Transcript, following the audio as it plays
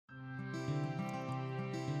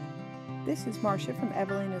this is Marcia from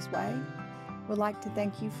Evelina's Way. Would like to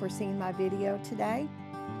thank you for seeing my video today.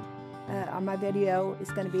 My video is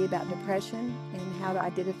going to be about depression and how to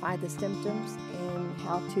identify the symptoms and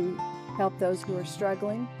how to help those who are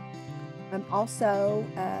struggling. Also,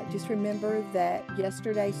 just remember that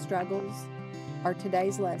yesterday's struggles are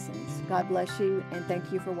today's lessons. God bless you, and thank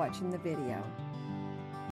you for watching the video.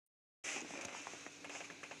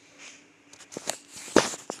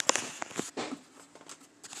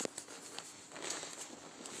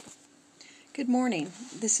 Good morning.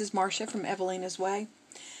 This is Marcia from Evelina's Way.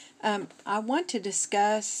 I want to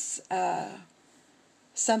discuss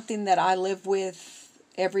something that I live with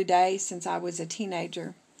every day since I was a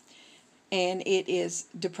teenager, and it is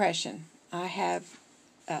depression. I have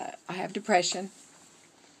depression.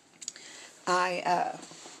 I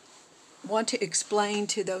want to explain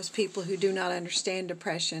to those people who do not understand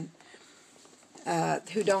depression,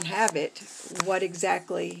 who don't have it, what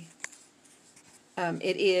exactly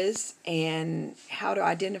it is and how to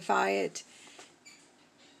identify it.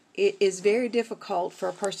 It is very difficult for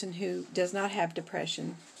a person who does not have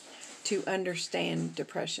depression to understand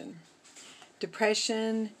depression.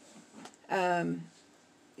 Depression,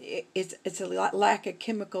 it's a lack of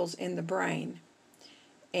chemicals in the brain,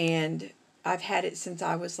 and I've had it since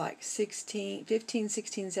I was like 15,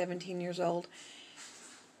 16, 17 years old,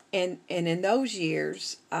 and in those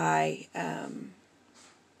years I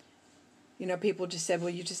people just said, well,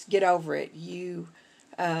 you just get over it. You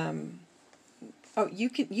can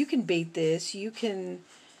beat this. You can,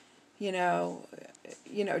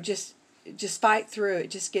 just fight through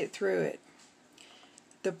it. Just get through it.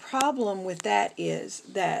 The problem with that is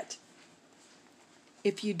that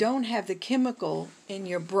if you don't have the chemical in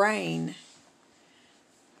your brain,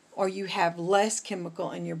 or you have less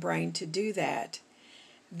chemical in your brain to do that,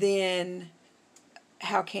 then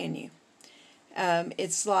how can you?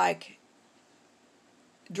 It's like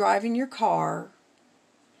driving your car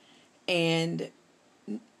and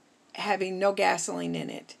having no gasoline in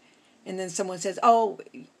it, and then someone says, oh,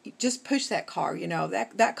 just push that car,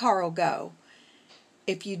 that car will go.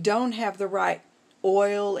 If you don't have the right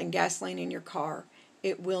oil and gasoline in your car,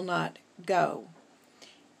 it will not go.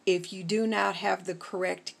 If you do not have the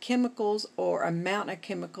correct chemicals or amount of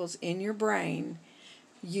chemicals in your brain,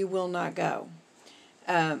 you will not go.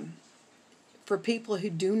 For people who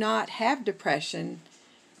do not have depression,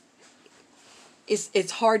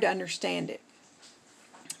 it's hard to understand it,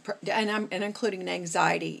 and I'm including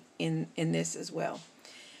anxiety in this as well.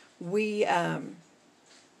 It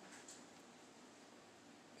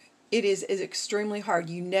is extremely hard.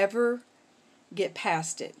 You never get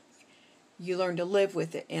past it. You learn to live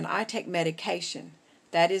with it, and I take medication.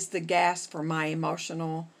 That is the gas for my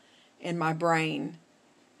emotional and my brain,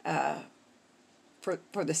 for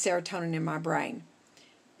the serotonin in my brain.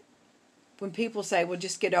 When people say, well,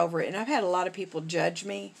 just get over it, and I've had a lot of people judge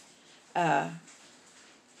me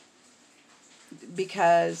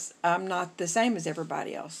because I'm not the same as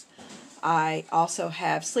everybody else. I also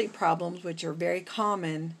have sleep problems, which are very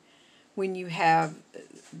common when you have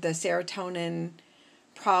the serotonin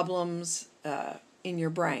problems in your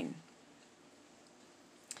brain.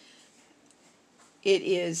 It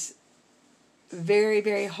is very,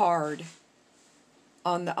 very hard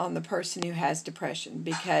on the person who has depression,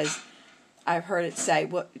 because I've heard it say,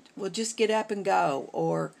 well, just get up and go,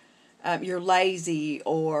 or you're lazy,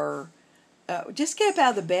 or just get up out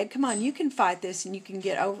of the bed. Come on, you can fight this and you can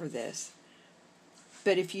get over this.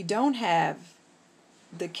 But if you don't have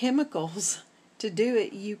the chemicals to do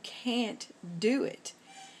it, you can't do it.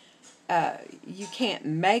 You can't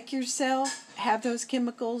make yourself have those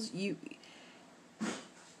chemicals.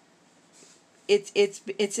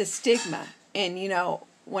 It's a stigma. And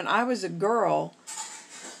when I was a girl,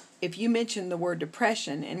 if you mention the word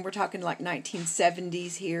depression, and we're talking like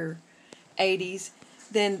 1970s here, 80s,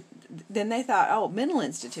 then they thought, oh, mental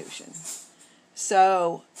institution.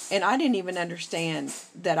 So, and I didn't even understand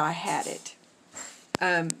that I had it.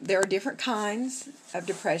 There are different kinds of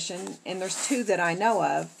depression, and there's two that I know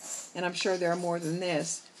of, and I'm sure there are more than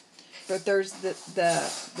this. But there's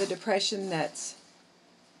the depression that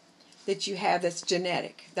you have that's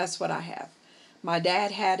genetic. That's what I have. My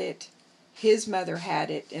dad had it. His mother had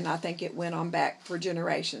it, and I think it went on back for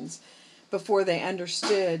generations before they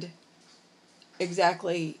understood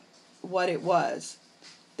exactly what it was.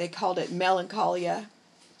 They called it melancholia.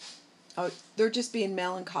 Oh, they're just being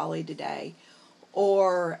melancholy today.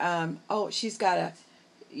 Or, she's got a,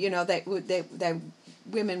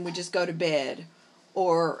 women would just go to bed.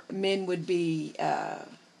 Or men would be, they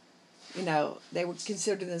would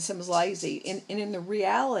consider themselves lazy. And in the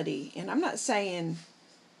reality, and I'm not saying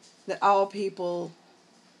that all people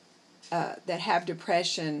that have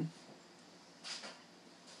depression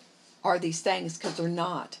are these things, because they're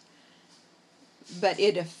not. But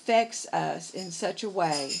it affects us in such a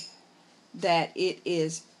way that it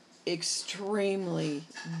is extremely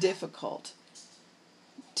difficult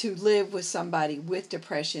to live with somebody with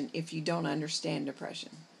depression if you don't understand depression.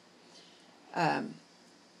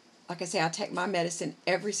 Like I say, I take my medicine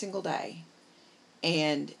every single day.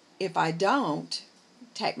 And if I don't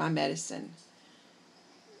take my medicine,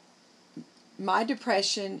 my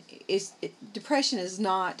depression is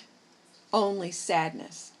not only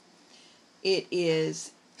sadness. It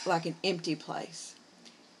is like an empty place,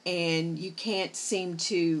 and you can't seem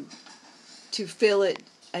to fill it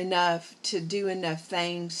enough, to do enough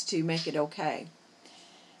things to make it okay.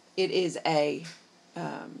 It is a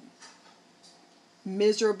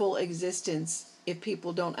miserable existence if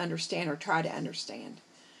people don't understand or try to understand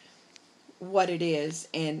what it is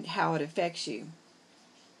and how it affects you.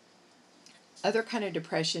 Other kind of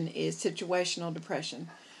depression is situational depression,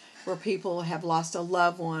 where people have lost a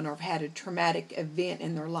loved one or have had a traumatic event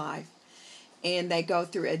in their life, and they go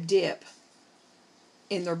through a dip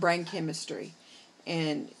in their brain chemistry,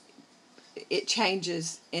 and it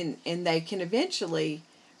changes, and they can eventually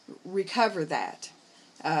recover that.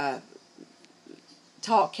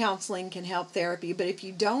 Talk counseling can help, therapy, but if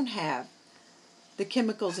you don't have the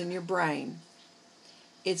chemicals in your brain,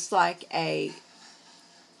 it's like a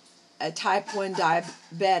type 1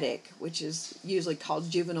 diabetic, which is usually called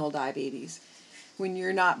juvenile diabetes. When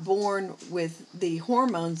you're not born with the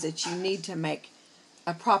hormones that you need to make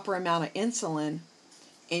a proper amount of insulin,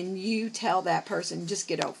 and you tell that person, just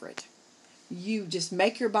get over it. You just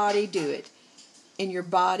make your body do it, and your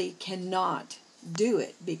body cannot do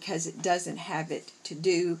it because it doesn't have it to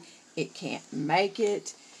do. It can't make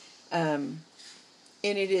it. And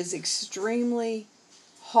it is extremely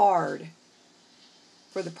hard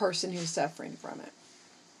for the person who's suffering from it.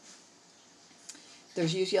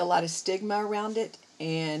 There's usually a lot of stigma around it,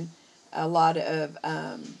 and a lot of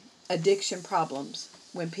addiction problems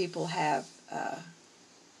when people have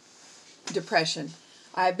depression.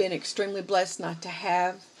 I've been extremely blessed not to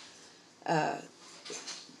have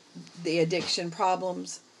the addiction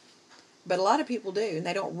problems, but a lot of people do, and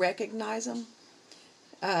they don't recognize them.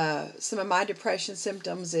 Some of my depression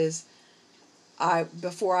symptoms is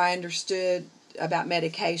before I understood about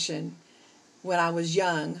medication, when I was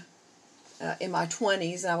young, in my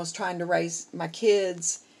 20s, and I was trying to raise my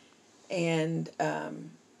kids, and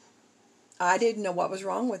I didn't know what was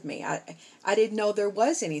wrong with me. I didn't know there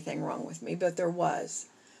was anything wrong with me, but there was.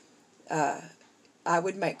 I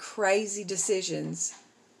would make crazy decisions,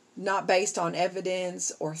 not based on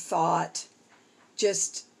evidence or thought,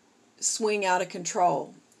 just swing out of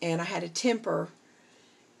control. And I had a temper,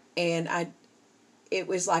 and it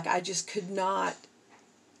was like I just could not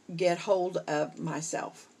get hold of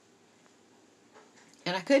myself.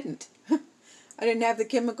 And I couldn't. I didn't have the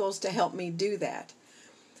chemicals to help me do that.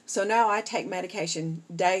 So now I take medication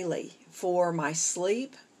daily for my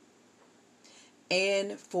sleep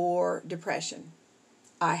and for depression.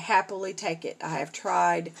 I happily take it. I have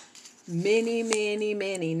tried many, many,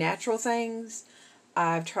 many natural things.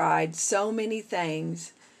 I've tried so many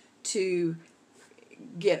things to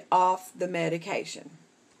get off the medication.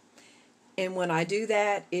 And when I do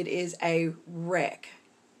that, it is a wreck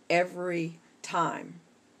every time.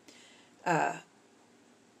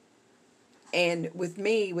 And with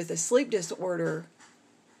me, with a sleep disorder,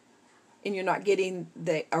 and you're not getting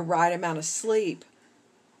a right amount of sleep,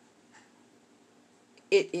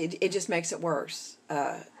 it just makes it worse.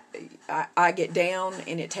 I get down,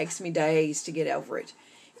 and it takes me days to get over it,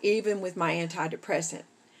 even with my antidepressant.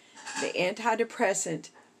 The antidepressant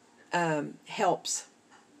helps.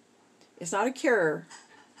 It's not a cure.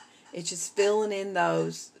 It's just filling in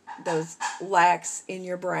those lacks in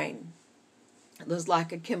your brain, those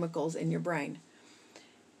lack of chemicals in your brain.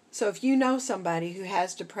 So if you know somebody who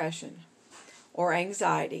has depression or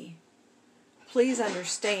anxiety, please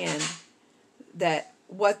understand that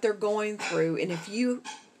what they're going through, and if you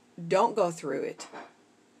don't go through it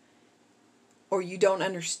or you don't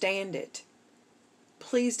understand it,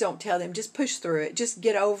 please don't tell them, just push through it, just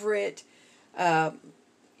get over it.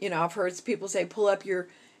 I've heard people say, pull up your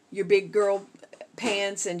big girl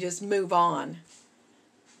pants and just move on.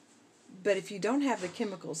 But if you don't have the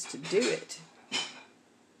chemicals to do it,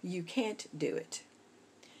 you can't do it.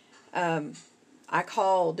 I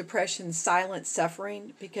call depression silent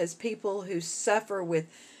suffering, because people who suffer with,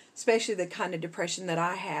 especially the kind of depression that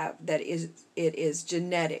I have, it is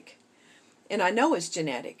genetic. And I know it's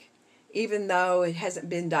genetic, even though it hasn't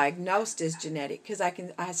been diagnosed as genetic, because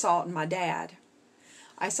I saw it in my dad.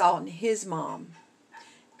 I saw it in his mom.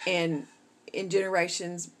 and in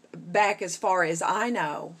generations back as far as I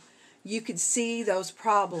know, you could see those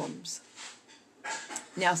problems.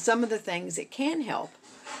 Now, some of the things that can help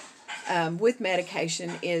with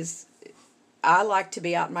medication is I like to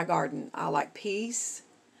be out in my garden. I like peace.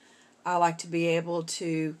 I like to be able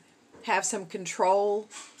to have some control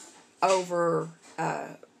over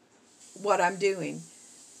what I'm doing.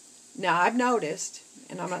 Now, I've noticed,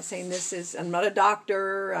 and I'm not saying I'm not a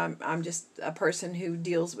doctor, I'm just a person who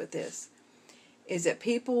deals with this, is that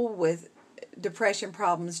people with depression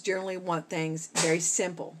problems generally want things very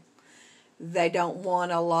simple. They don't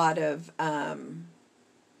want a lot of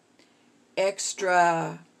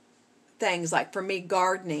extra things. Like for me,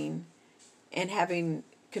 gardening and having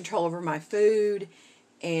control over my food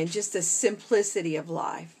and just the simplicity of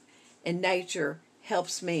life and nature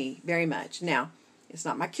helps me very much. Now, it's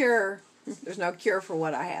not my cure. There's no cure for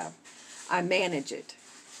what I have. I manage it.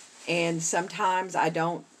 And sometimes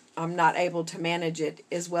I'm not able to manage it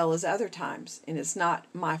as well as other times. And it's not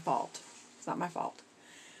my fault. It's not my fault.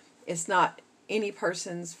 It's not any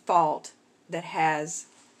person's fault that has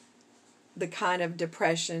the kind of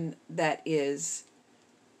depression that is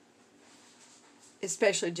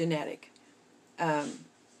especially genetic.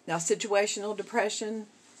 Now, situational depression,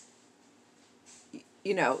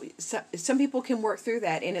 some people can work through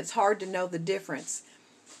that, and it's hard to know the difference.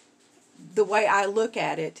 The way I look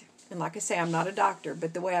at it, and like I say, I'm not a doctor,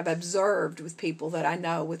 but the way I've observed with people that I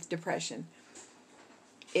know with depression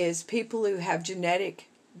is people who have genetic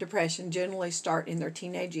depression generally start in their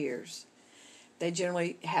teenage years. They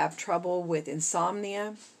generally have trouble with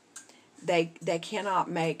insomnia. They cannot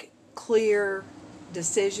make clear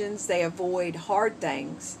decisions. They avoid hard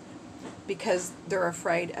things because they're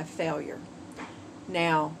afraid of failure.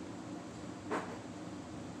 Now,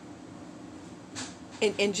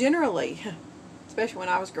 and generally, especially when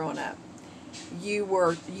I was growing up, you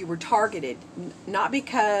were targeted, not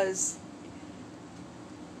because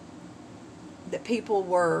that people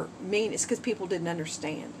were mean. It's because people didn't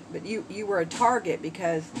understand. But you were a target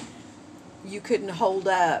because you couldn't hold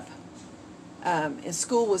up. And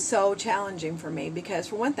school was so challenging for me because,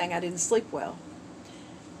 for one thing, I didn't sleep well,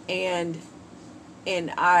 and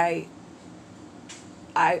I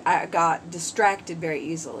got distracted very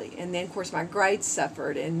easily, and then of course my grades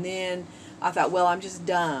suffered, and then I thought, well, I'm just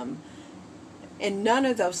dumb, and none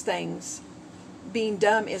of those things. Being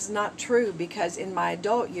dumb is not true, because in my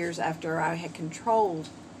adult years, after I had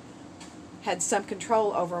some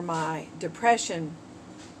control over my depression,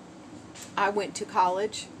 I went to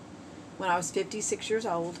college when I was 56 years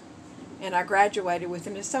old, and I graduated with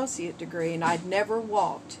an associate degree, and I'd never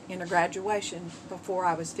walked in a graduation before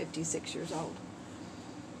I was 56 years old.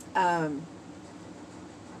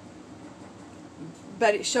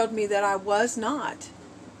 But it showed me that I was not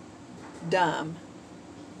dumb,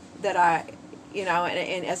 that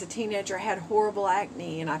and as a teenager I had horrible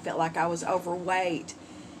acne, and I felt like I was overweight.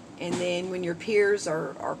 And then when your peers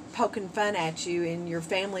are poking fun at you and your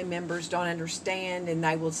family members don't understand, and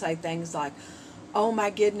they will say things like, oh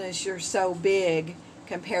my goodness, you're so big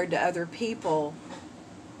compared to other people,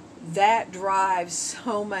 that drives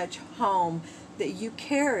so much home that you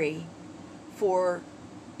carry for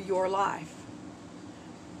your life.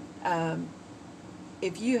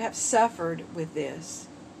 If you have suffered with this,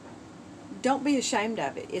 don't be ashamed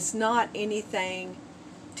of it. It's not anything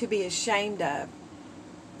to be ashamed of.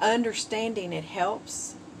 Understanding it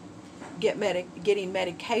helps. Getting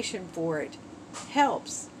medication for it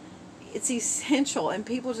helps. It's essential. And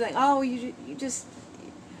people think, oh, you just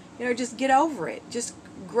get over it. Just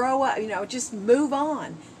grow up. Just move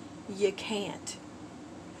on. You can't.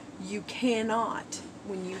 You cannot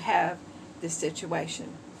when you have this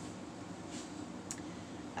situation.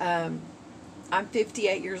 I'm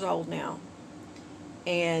 58 years old now,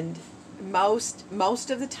 and most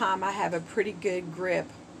of the time I have a pretty good grip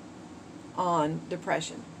on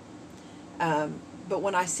depression. But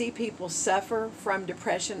when I see people suffer from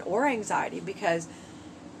depression or anxiety, because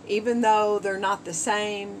even though they're not the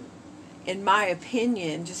same, in my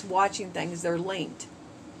opinion, just watching things, they're linked.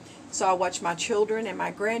 So I watch my children and my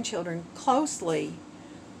grandchildren closely,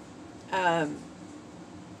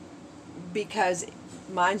 because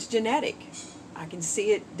mine's genetic. I can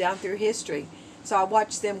see it down through history. So I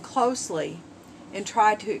watch them closely and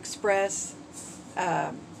try to express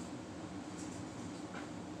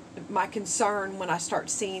my concern when I start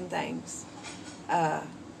seeing things. I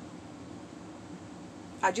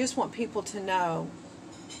just want people to know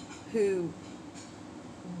who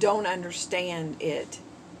don't understand it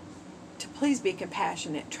to please be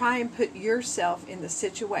compassionate. Try and put yourself in the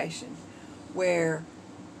situation where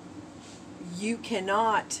you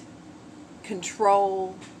cannot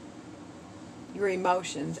control your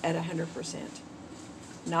emotions at 100%.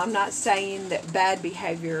 Now, I'm not saying that bad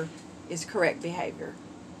behavior is correct behavior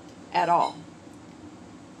at all.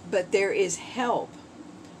 But there is help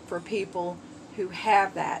for people who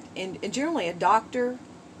have that. And generally a doctor,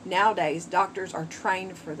 nowadays, doctors are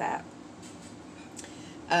trained for that.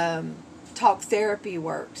 Talk therapy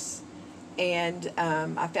works. And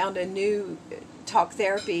I found a new talk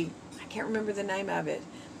therapy, I can't remember the name of it,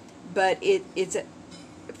 but it's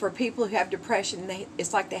for people who have depression.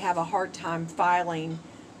 It's like they have a hard time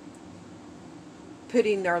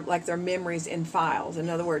putting their memories in files. In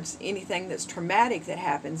other words, anything that's traumatic that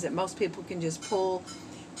happens that most people can just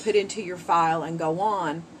put into your file and go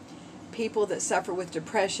on. People that suffer with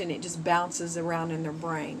depression, it just bounces around in their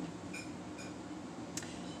brain.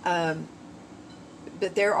 But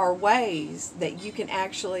there are ways that you can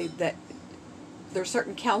actually, that there are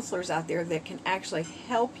certain counselors out there that can actually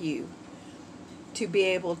help you to be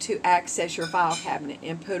able to access your file cabinet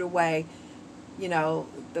and put away,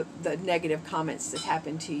 the negative comments that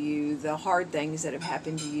happened to you, the hard things that have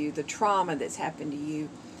happened to you, the trauma that's happened to you,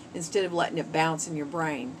 instead of letting it bounce in your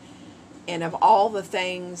brain. And of all the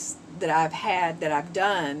things that I've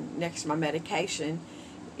done next to my medication,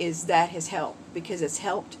 is that has helped, because it's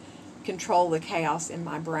helped control the chaos in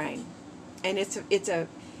my brain. And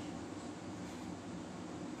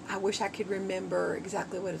I wish I could remember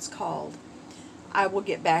exactly what it's called. I will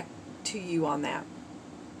get back to you on that.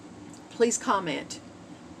 Please comment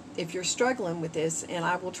if you're struggling with this, and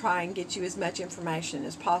I will try and get you as much information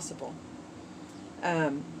as possible.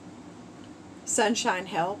 Sunshine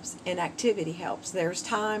helps, and activity helps. There's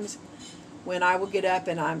times when I will get up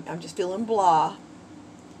and I'm just feeling blah,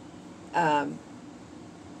 and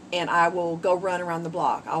I will go run around the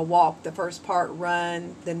block. I'll walk the first part,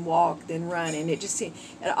 run, then walk, then run, and it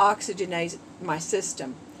oxygenates my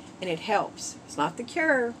system, and it helps. It's not the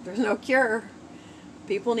cure. There's no cure.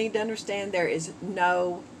 People need to understand there is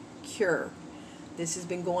no cure. This has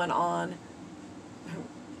been going on.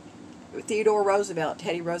 Theodore Roosevelt,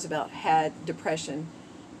 Teddy Roosevelt, had depression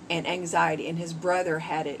and anxiety, and his brother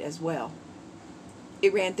had it as well.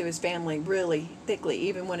 It ran through his family really thickly.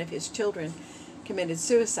 Even one of his children committed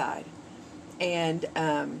suicide. And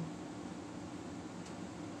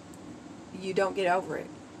you don't get over it.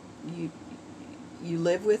 You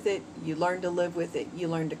live with it. You learn to live with it. You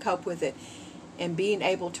learn to cope with it. And being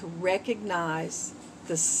able to recognize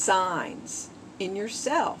the signs in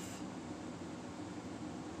yourself,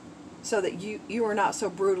 so that you are not so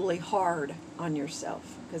brutally hard on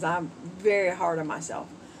yourself. Because I'm very hard on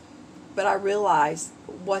myself. But I realize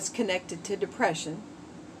what's connected to depression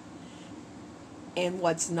and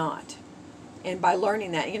what's not. And by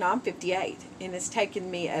learning that, I'm 58, and it's taken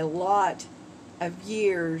me a lot of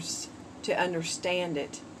years to understand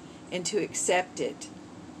it and to accept it,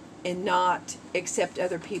 and not accept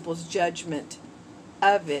other people's judgment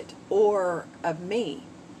of it or of me,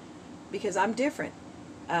 because I'm different.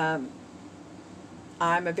 I'm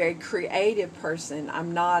a very creative person.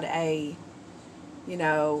 I'm not I'm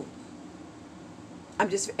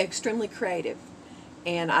just extremely creative,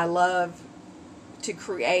 and I love to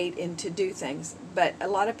create and to do things. But a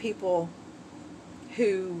lot of people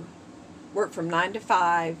who work from 9 to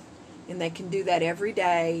 5, and they can do that every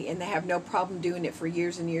day, and they have no problem doing it for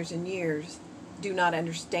years and years and years, do not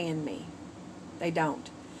understand me. They don't.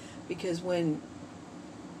 Because when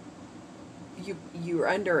you're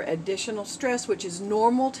under additional stress, which is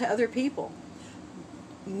normal to other people,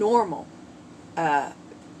 normal,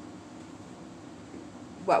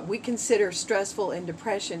 what we consider stressful and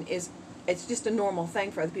depression it's just a normal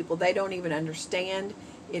thing for other people. They don't even understand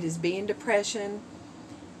it as being depression,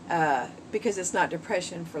 because it's not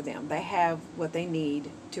depression for them. They have what they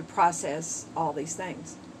need to process all these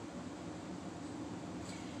things.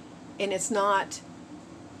 And it's not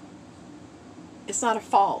a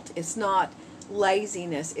fault. It's not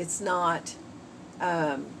laziness. It's not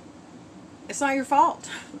your fault.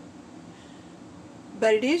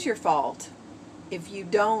 But it is your fault if you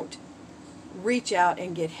don't reach out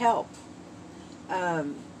and get help.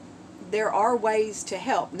 There are ways to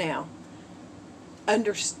help. Now,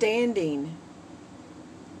 understanding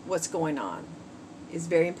what's going on is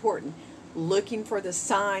very important. Looking for the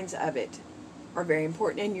signs of it are very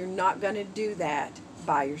important, and you're not going to do that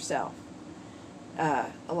by yourself.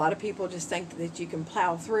 A lot of people just think that you can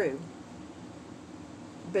plow through,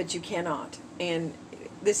 but you cannot. And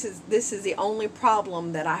this is the only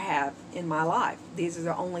problem that I have in my life. These are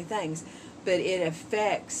the only things, but it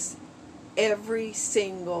affects every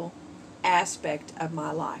single aspect of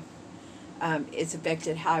my life. It's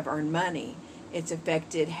affected how I've earned money. It's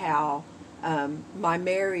affected how My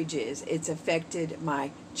marriages. It's affected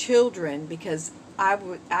my children because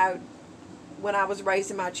when I was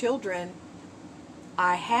raising my children,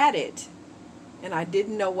 I had it, and I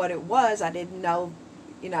didn't know what it was. I didn't know,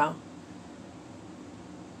 you know,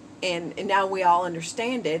 and now we all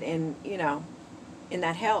understand it, and and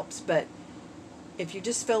that helps. But if you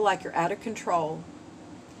just feel like you're out of control,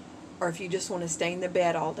 or if you just want to stay in the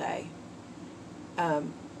bed all day,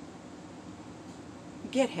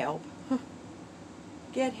 get help.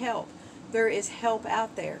 Get help. There is help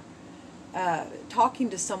out there. Talking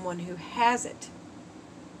to someone who has it,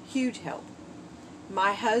 huge help.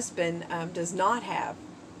 My husband does not have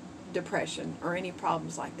depression or any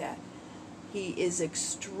problems like that. He is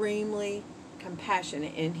extremely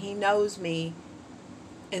compassionate, and he knows me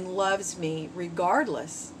and loves me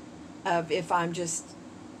regardless of if I'm just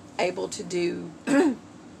able to do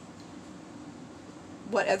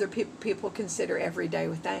what other people consider everyday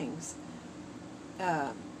things.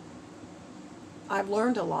 I've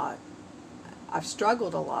learned a lot. I've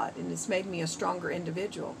struggled a lot, and it's made me a stronger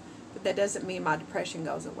individual. But that doesn't mean my depression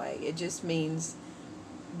goes away. It just means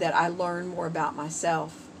that I learn more about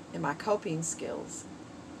myself and my coping skills.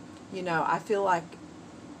 I feel like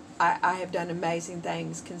I have done amazing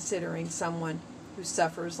things considering someone who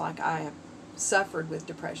suffers like I have suffered with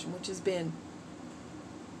depression, which has been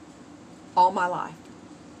all my life.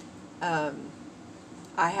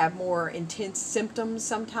 I have more intense symptoms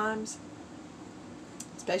sometimes,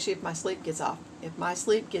 especially if my sleep gets off. If my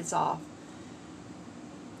sleep gets off,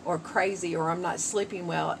 or crazy, or I'm not sleeping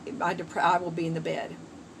well, I will be in the bed,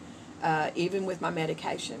 even with my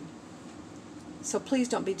medication. So please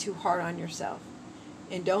don't be too hard on yourself,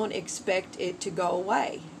 and don't expect it to go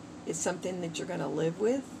away. It's something that you're going to live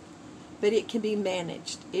with, but it can be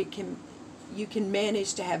managed. You can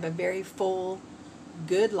manage to have a very full,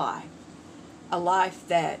 good life, a life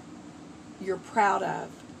that you're proud of.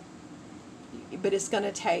 But it's going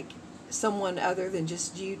to take someone other than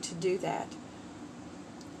just you to do that.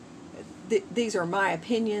 These are my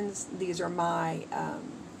opinions. These are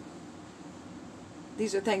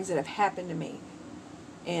things that have happened to me,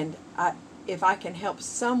 and if I can help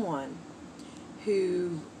someone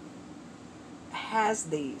who has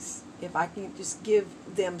these, if I can just give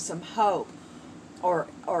them some hope, or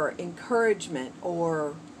encouragement,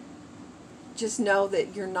 or just know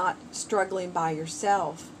that you're not struggling by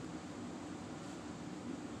yourself,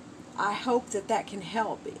 I hope that can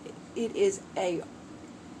help. It is a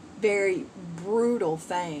very brutal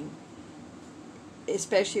thing,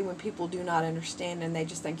 especially when people do not understand and they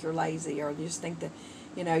just think you're lazy, or just think that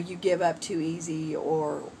you give up too easy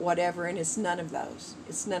or whatever, and it's none of those.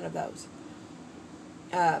 It's none of those.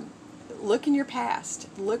 Look in your past.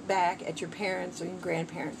 Look back at your parents or your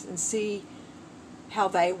grandparents and see how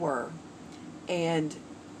they were. And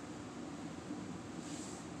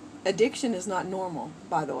addiction is not normal,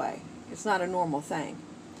 by the way. It's not a normal thing.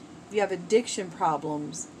 If you have addiction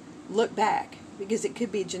problems, look back, because it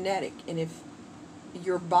could be genetic. And if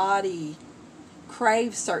your body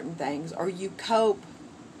craves certain things, or you cope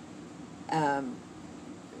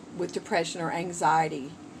with depression or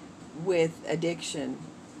anxiety with addiction,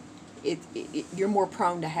 you're more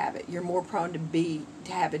prone to have it. You're more prone to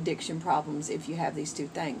have addiction problems if you have these two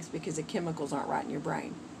things, because the chemicals aren't right in your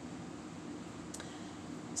brain.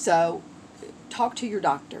 So talk to your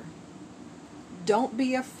doctor. Don't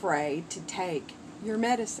be afraid to take your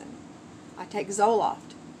medicine. I take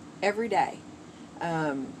Zoloft every day.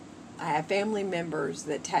 I have family members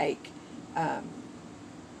that take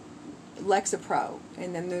Lexapro,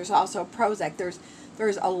 and then there's also Prozac.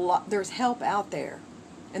 There's a lot. There's help out there,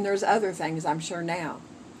 and there's other things, I'm sure, now.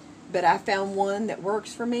 But I found one that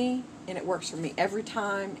works for me, and it works for me every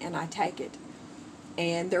time, and I take it.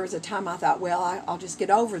 And there was a time I thought, well, I'll just get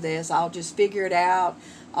over this. I'll just figure it out.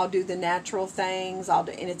 I'll do the natural things. And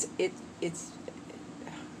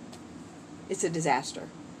it's a disaster.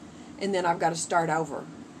 And then I've got to start over.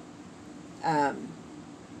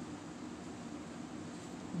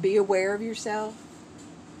 Be aware of yourself.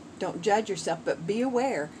 Don't judge yourself, but be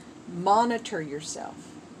aware. Monitor yourself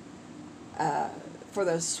for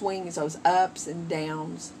those swings, those ups and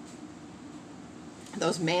downs,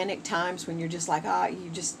 those manic times when you're just like, you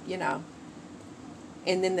just,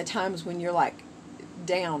 and then the times when you're like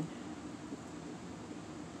down.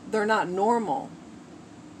 They're not normal.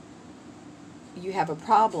 You have a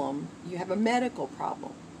problem. You have a medical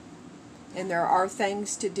problem. And there are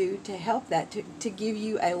things to do to help that, to give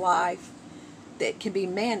you a life that can be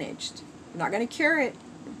managed. I'm not going to cure it.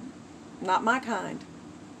 Not my kind.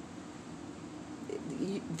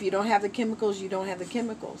 If you don't have the chemicals, you don't have the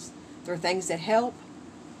chemicals. There are things that help,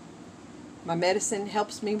 My medicine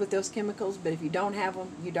helps me with those chemicals, but if you don't have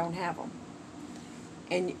them, you don't have them.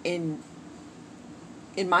 And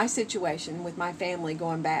in my situation with my family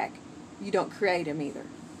going back, you don't create them either.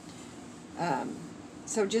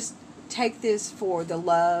 So just take this for the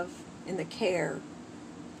love and the care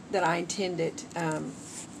that I intended.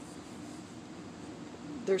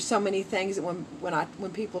 There's so many things that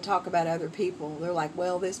when people talk about other people, they're like,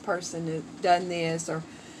 well, this person has done this, or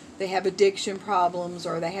they have addiction problems,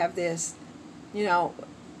 or they have this. You know,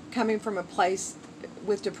 coming from a place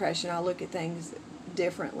with depression, I look at things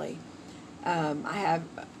differently. I have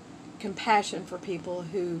compassion for people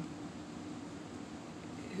who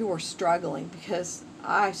are struggling, because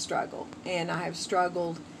I struggle, and I have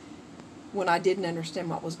struggled when I didn't understand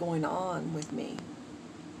what was going on with me.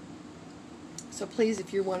 So please,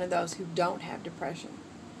 if you're one of those who don't have depression,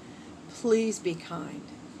 please be kind.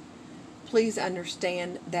 Please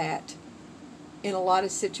understand that in a lot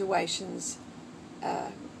of situations,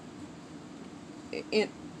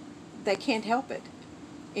 they can't help it.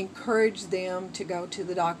 Encourage them to go to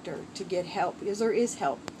the doctor to get help, because there is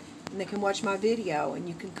help, and they can watch my video, and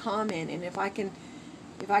you can comment, and if I can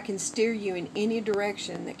steer you in any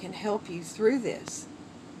direction that can help you through this,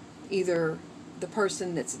 either the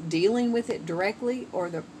person that's dealing with it directly, or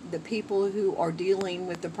the people who are dealing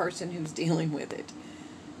with the person who's dealing with it,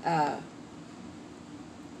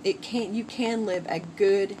 you can live a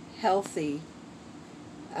good, healthy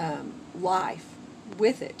life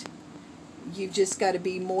with it. You've just got to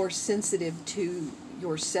be more sensitive to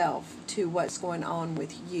yourself, to what's going on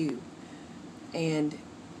with you, and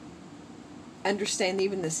understand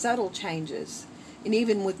even the subtle changes. And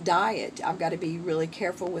even with diet, I've got to be really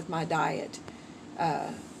careful with my diet.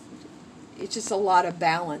 It's just a lot of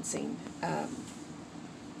balancing.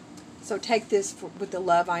 So take this with the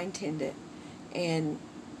love I intended, and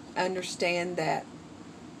understand that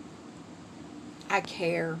I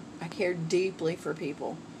care deeply for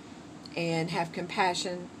people, and have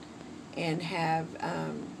compassion, and have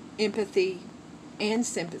empathy and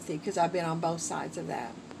sympathy, because I've been on both sides of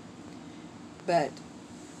that. But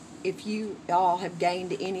if you all have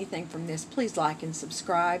gained anything from this, please like and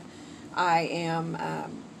subscribe. I am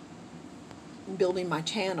building my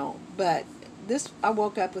channel, but I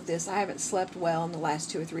woke up with this. I haven't slept well in the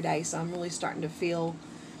last 2 or 3 days, so I'm really starting to feel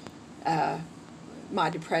my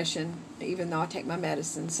depression, even though I take my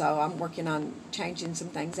medicine. So I'm working on changing some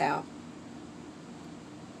things out.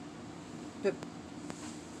 But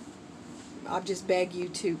I'll just beg you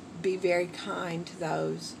to be very kind to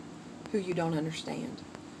those who you don't understand,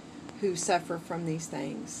 who suffer from these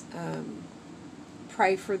things.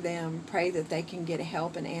 Pray for them. Pray that they can get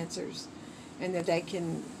help and answers, and that they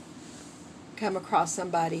can come across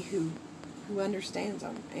somebody who understands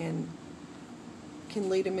them and can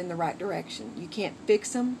lead them in the right direction. You can't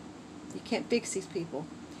fix them. You can't fix these people.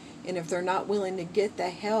 And if they're not willing to get the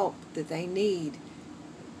help that they need,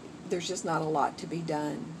 there's just not a lot to be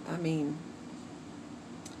done. I mean,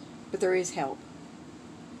 but there is help.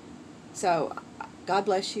 So, God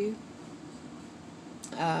bless you.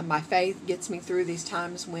 My faith gets me through these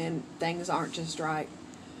times when things aren't just right.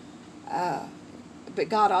 But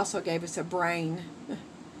God also gave us a brain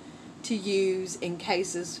to use in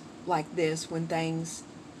cases like this, when then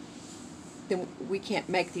we can't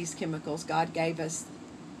make these chemicals. God gave us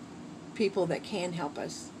people that can help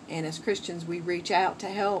us. And as Christians, we reach out to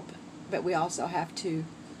help, but we also have to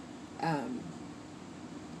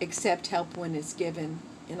accept help when it's given.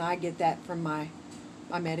 And I get that from my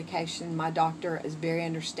medication. My doctor is very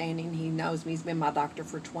understanding. He knows me. He's been my doctor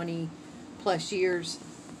for 20 plus years.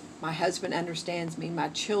 My husband understands me. My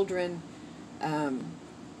children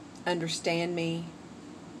understand me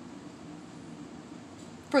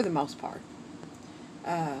for the most part.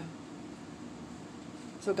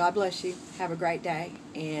 So God bless you. Have a great day,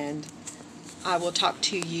 and I will talk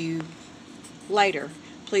to you later.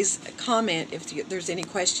 Please comment if there's any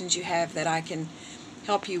questions you have that I can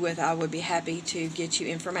help you with. I would be happy to get you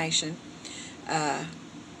information.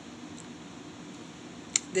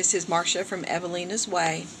 This is Marcia from Evelina's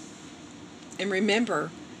Way. And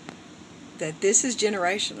remember that this is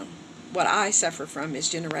generational. What I suffer from is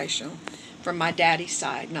generational, from my daddy's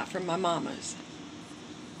side, not from my mama's.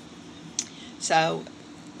 So,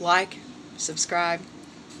 like, subscribe.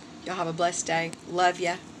 Y'all have a blessed day. Love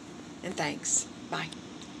ya, and thanks. Bye.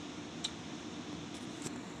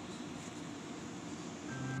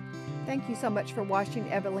 Thank you so much for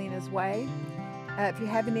watching Evelina's Way. If you're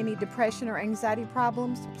having any depression or anxiety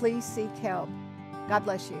problems, please seek help. God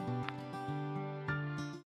bless you.